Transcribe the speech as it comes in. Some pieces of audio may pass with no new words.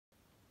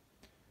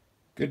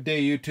Good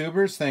day,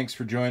 YouTubers. Thanks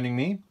for joining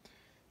me.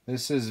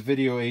 This is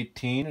video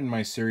 18 in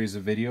my series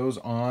of videos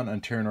on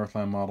Ontario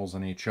Northland models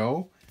and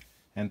HO.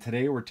 And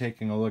today we're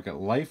taking a look at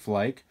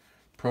lifelike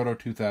Proto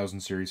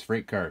 2000 series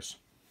freight cars.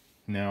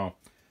 Now,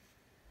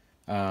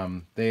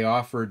 they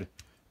offered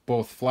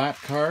both flat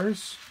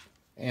cars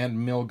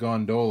and mill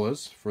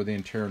gondolas for the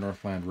Ontario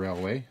Northland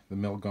Railway. The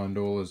mill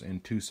gondolas in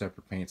two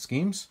separate paint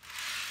schemes.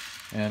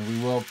 And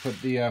we will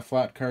put the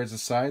flat cars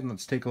aside and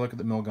let's take a look at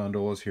the mill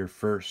gondolas here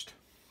first.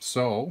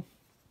 So,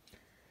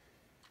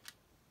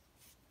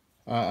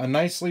 a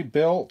nicely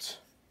built,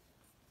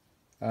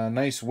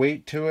 nice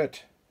weight to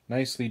it,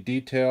 nicely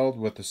detailed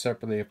with the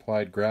separately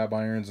applied grab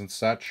irons and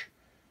such.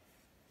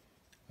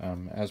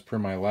 As per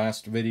my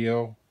last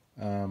video,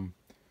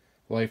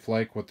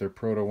 lifelike with their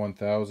Proto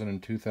 1000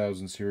 and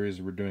 2000 series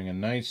were doing a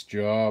nice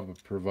job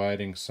of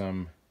providing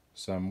some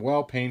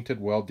well-painted,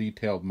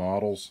 well-detailed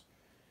models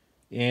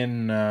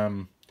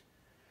in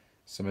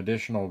some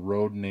additional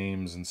road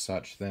names and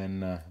such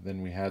than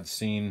we had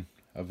seen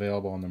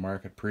available on the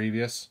market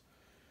previous.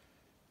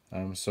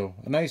 So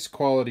a nice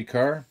quality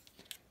car.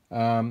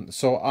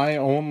 So I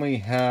only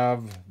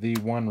have the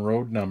one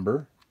road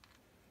number,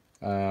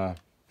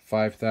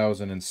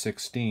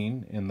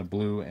 5016 in the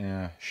blue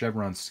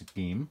chevron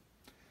scheme.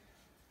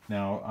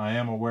 Now I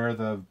am aware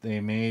that they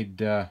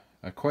made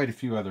quite a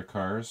few other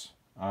cars.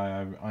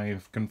 I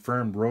have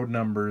confirmed road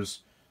numbers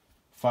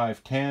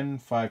 510,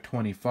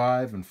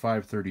 525, and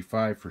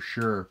 535 for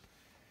sure.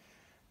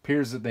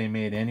 Appears that they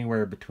made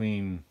anywhere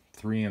between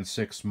 3 and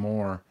 6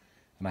 more.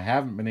 And I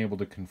haven't been able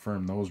to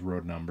confirm those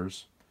road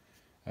numbers.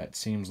 It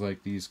seems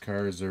like these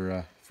cars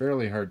are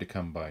fairly hard to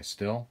come by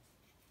still.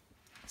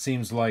 It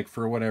seems like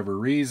for whatever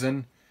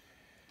reason,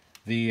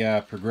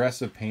 the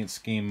progressive paint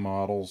scheme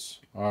models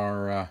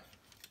are a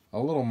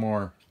little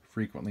more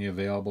frequently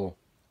available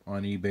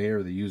on eBay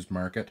or the used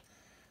market.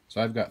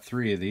 So I've got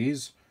 3 of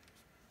these.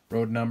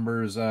 Road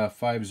numbers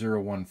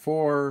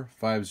 5014,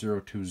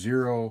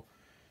 5020,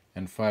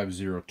 and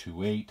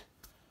 5028.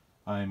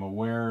 I'm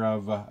aware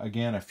of,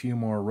 again, a few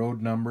more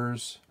road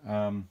numbers.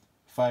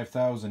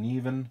 5000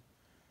 even,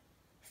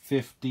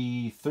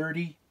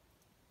 5030,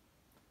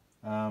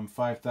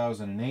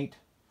 5008,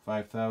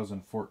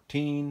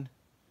 5014,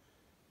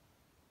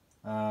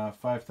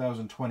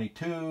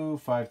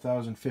 5022,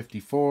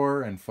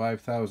 5054, and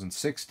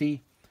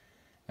 5060.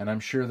 And I'm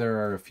sure there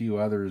are a few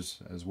others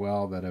as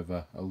well that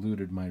have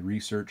eluded my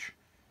research.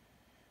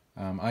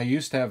 I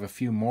used to have a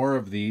few more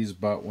of these,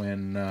 but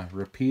when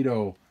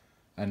Proto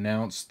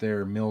announced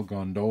their mill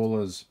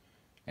gondolas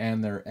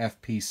and their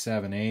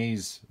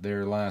FP7As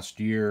there last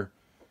year,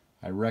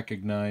 I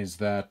recognized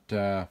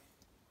that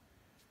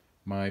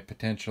my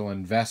potential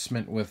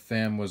investment with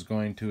them was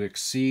going to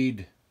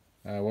exceed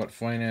what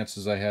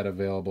finances I had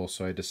available,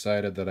 so I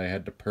decided that I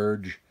had to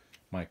purge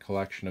my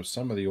collection of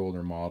some of the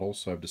older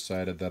models. So I've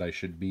decided that I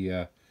should be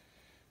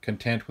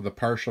content with a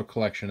partial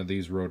collection of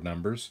these road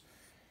numbers.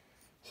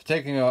 So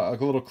taking a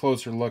little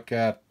closer look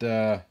at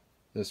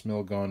this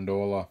mill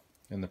gondola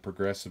in the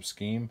progressive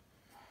scheme.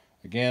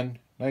 Again,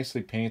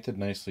 nicely painted,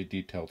 nicely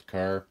detailed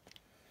car.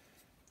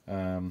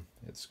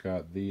 It's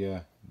got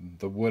the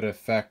wood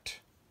effect,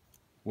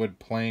 wood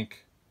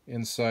plank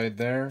inside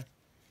there,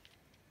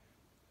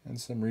 and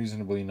some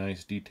reasonably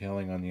nice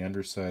detailing on the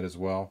underside as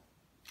well.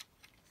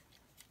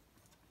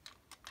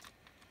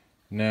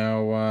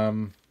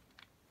 Now,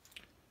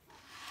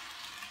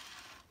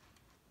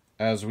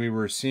 as we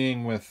were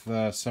seeing with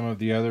some of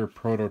the other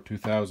Proto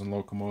 2000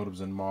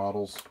 locomotives and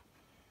models,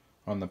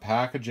 on the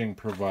packaging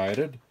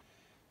provided,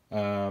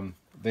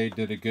 they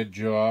did a good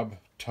job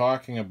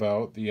talking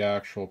about the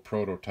actual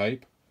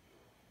prototype.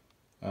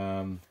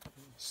 So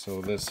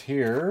this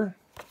here,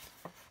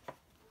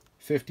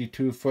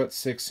 52-foot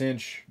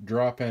 6-inch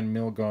drop-end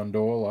mill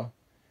gondola,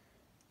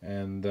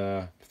 and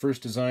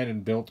first designed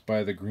and built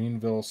by the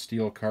Greenville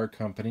Steel Car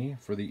Company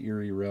for the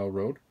Erie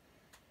Railroad.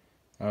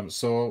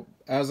 So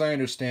as I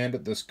understand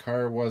it, this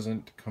car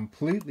wasn't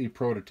completely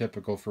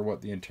prototypical for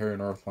what the Ontario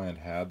Northland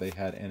had. They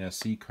had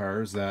NSC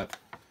cars that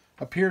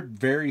appeared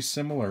very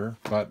similar,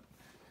 but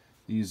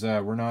these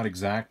were not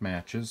exact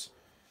matches.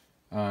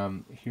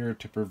 Here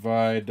to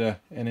provide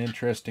an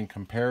interesting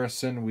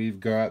comparison, we've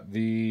got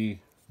the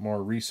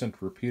more recent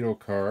Proto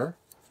car.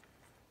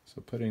 So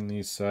putting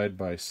these side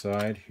by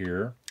side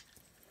here.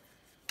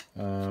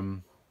 The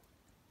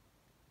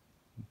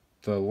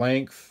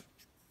length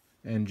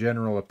and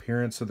general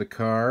appearance of the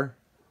car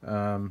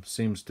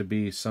seems to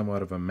be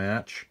somewhat of a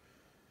match.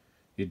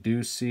 You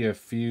do see a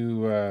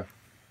few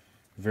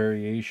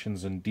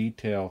variations in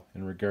detail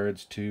in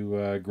regards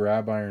to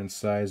grab iron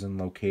size and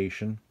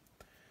location.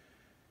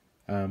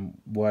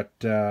 What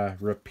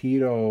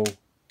Proto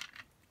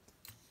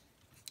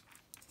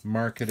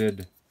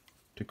marketed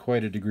to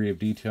quite a degree of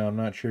detail, I'm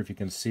not sure if you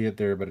can see it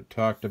there, but it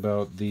talked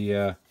about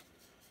the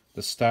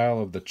style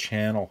of the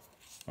channel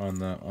on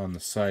the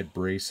side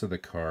brace of the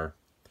car.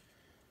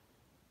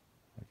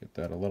 I'll get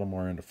that a little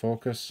more into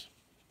focus.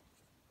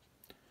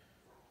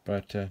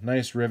 But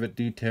nice rivet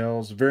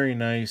details, very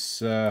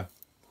nice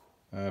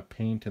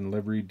paint and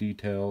livery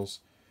details.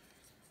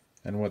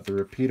 And what the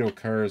Rapido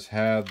cars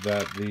had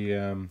that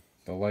the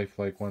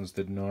lifelike ones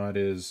did not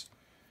is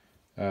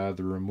the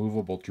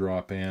removable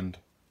drop end.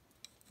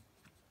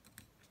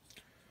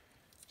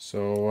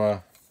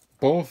 So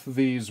both of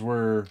these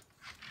were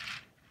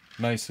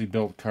nicely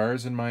built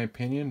cars in my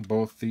opinion.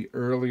 Both the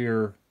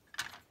earlier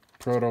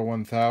Proto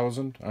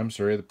 1000,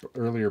 the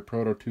earlier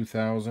Proto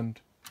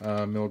 2000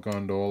 mill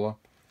gondola,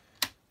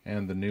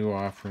 and the new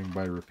offering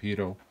by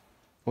Rapido.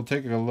 We'll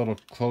take a little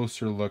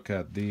closer look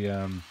at the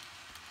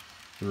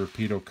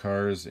Rapido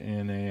cars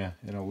in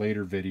a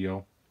later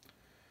video.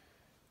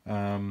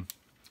 Now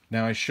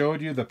I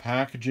showed you the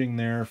packaging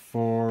there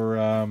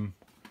for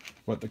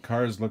what the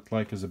cars looked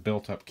like as a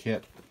built-up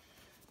kit.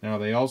 Now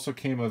they also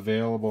came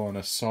available in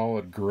a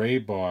solid gray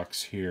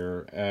box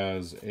here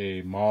as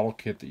a model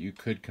kit that you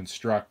could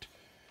construct.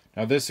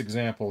 Now this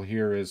example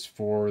here is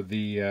for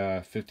the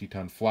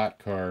 50-ton flat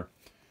car,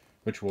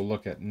 which we'll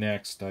look at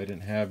next. I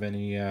didn't have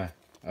any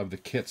of the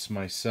kits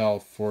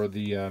myself for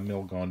the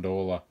mill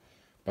gondola,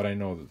 but I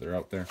know that they're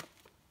out there.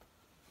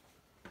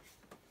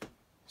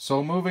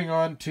 So moving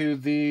on to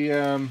the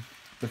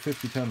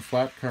 50-ton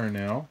flat car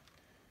now.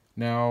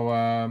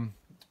 Now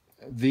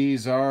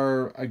these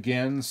are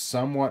again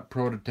somewhat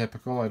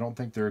prototypical. I don't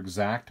think they're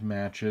exact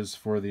matches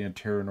for the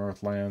Ontario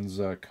Northland's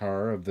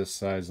car of this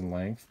size and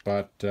length,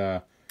 but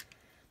they're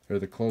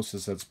the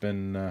closest that's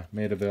been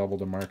made available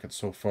to market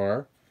so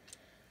far.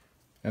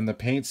 And the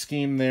paint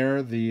scheme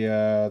there,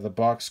 the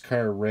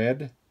boxcar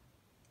red,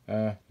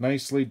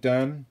 nicely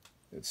done.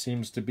 It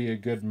seems to be a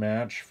good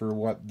match for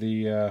what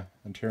the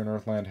Ontario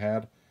Northland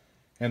had.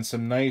 And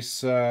some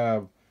nice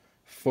faux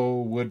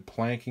wood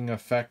planking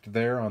effect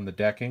there on the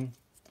decking.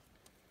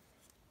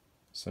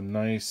 Some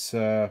nice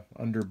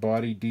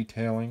underbody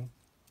detailing.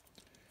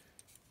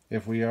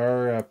 If we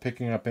are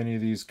picking up any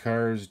of these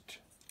cars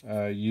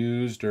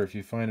used, or if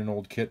you find an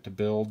old kit to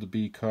build,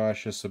 be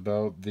cautious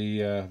about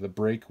the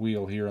brake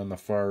wheel here on the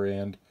far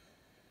end.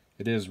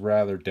 It is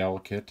rather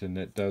delicate and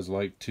it does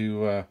like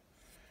to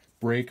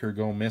break or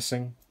go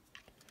missing.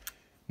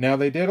 Now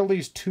they did at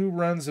least 2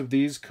 runs of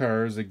these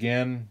cars.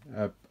 Again,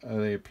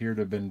 they appear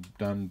to have been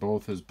done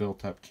both as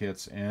built-up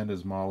kits and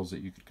as models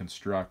that you could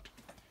construct.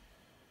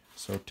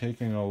 So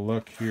taking a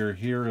look here,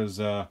 here is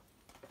a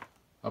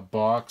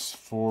box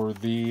for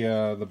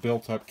the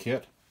built-up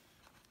kit.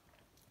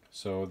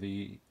 So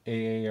the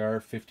AAR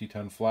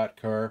 50-ton flat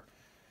car.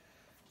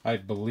 I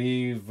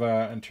believe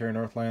Ontario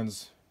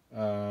Northland's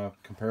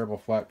comparable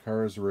flat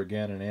cars were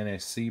again an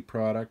NSC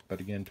product,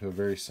 but again to a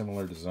very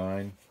similar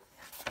design.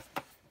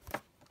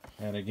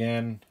 And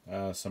again,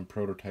 some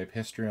prototype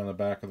history on the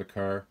back of the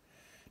car.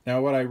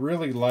 Now what I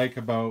really like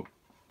about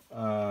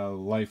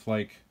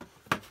Lifelike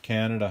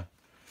Canada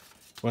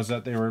was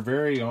that they were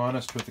very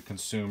honest with the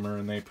consumer,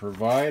 and they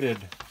provided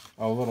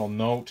a little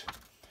note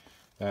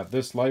that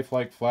this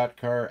Lifelike flat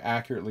car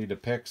accurately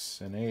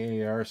depicts an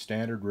AAR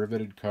standard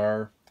riveted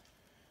car,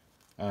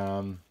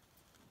 and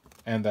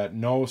that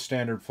no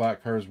standard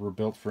flat cars were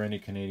built for any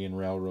Canadian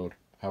railroad.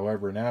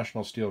 However,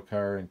 National Steel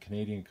Car and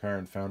Canadian Car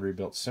and Foundry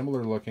built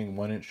similar looking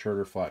 1-inch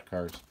shorter flat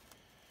cars.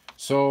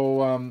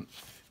 So,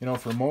 you know,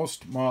 for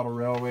most model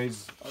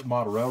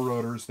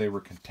railroaders, they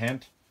were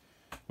content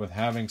with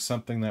having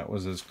something that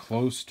was as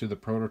close to the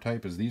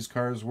prototype as these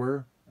cars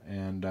were,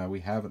 and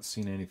we haven't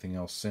seen anything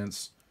else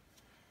since.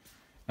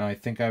 Now, I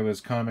think I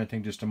was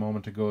commenting just a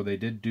moment ago, they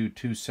did do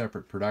 2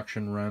 separate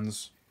production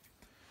runs.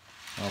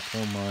 I'll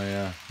pull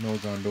my mill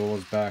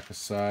gondolas back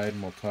aside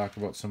and we'll talk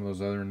about some of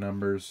those other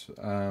numbers.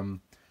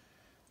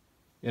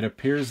 It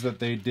appears that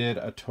they did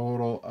a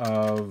total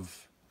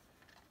of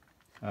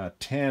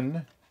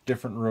 10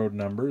 different road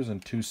numbers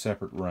in 2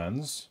 separate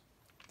runs.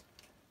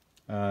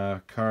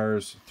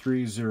 Cars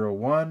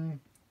 301,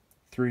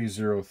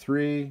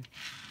 303,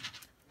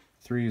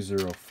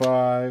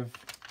 305,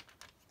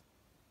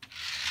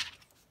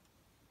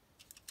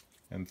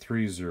 and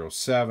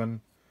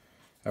 307.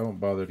 I won't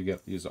bother to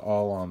get these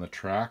all on the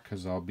track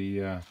because I'll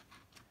be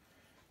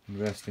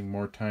investing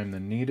more time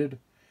than needed.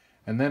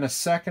 And then a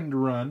second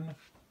run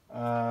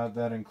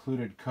that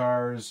included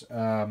cars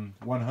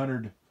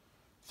 100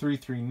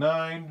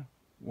 339,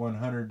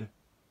 100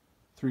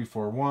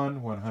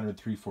 341, 100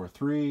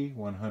 343,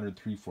 100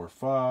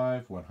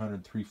 345,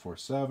 100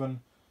 347,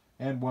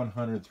 and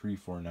 100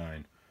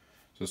 349.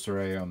 So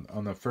sorry,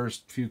 on the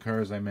first few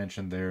cars I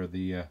mentioned there,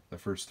 the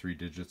first 3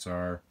 digits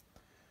are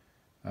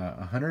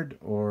 100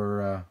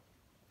 or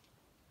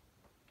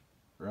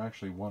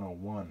actually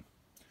 101.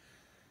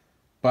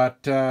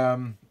 But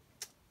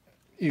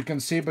you can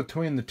see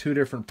between the 2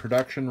 different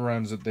production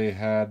runs that they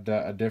had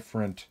a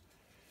different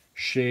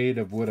shade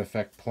of wood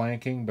effect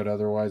planking, but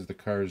otherwise the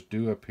cars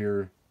do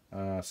appear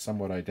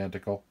somewhat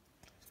identical.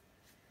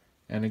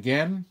 And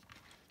again,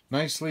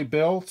 nicely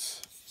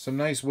built, some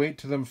nice weight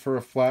to them for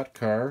a flat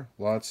car,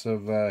 lots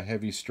of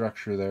heavy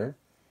structure there,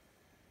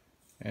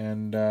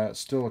 and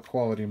still a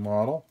quality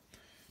model.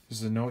 This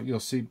is a note you'll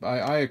see.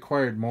 I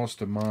acquired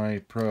most of my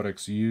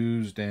products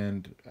used,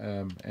 and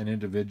an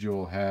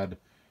individual had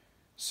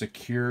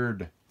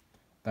secured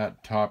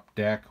that top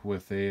deck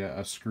with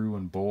a screw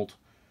and bolt.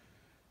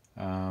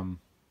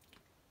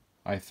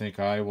 I think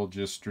I will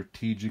just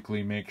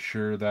strategically make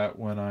sure that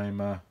when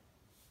I'm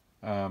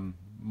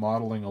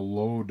modeling a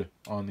load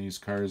on these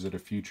cars at a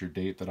future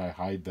date that I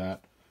hide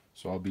that,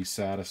 so I'll be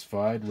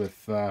satisfied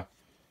with the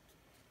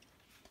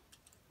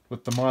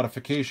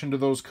modification to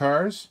those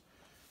cars.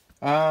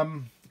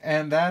 And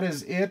that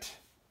is it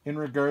in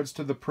regards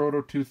to the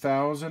Proto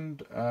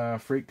 2000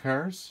 freight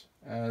cars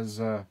as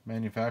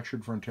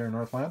manufactured for Ontario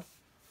Northland.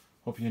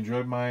 Hope you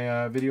enjoyed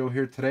my video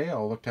here today.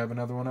 I'll look to have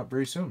another one up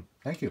very soon.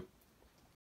 Thank you.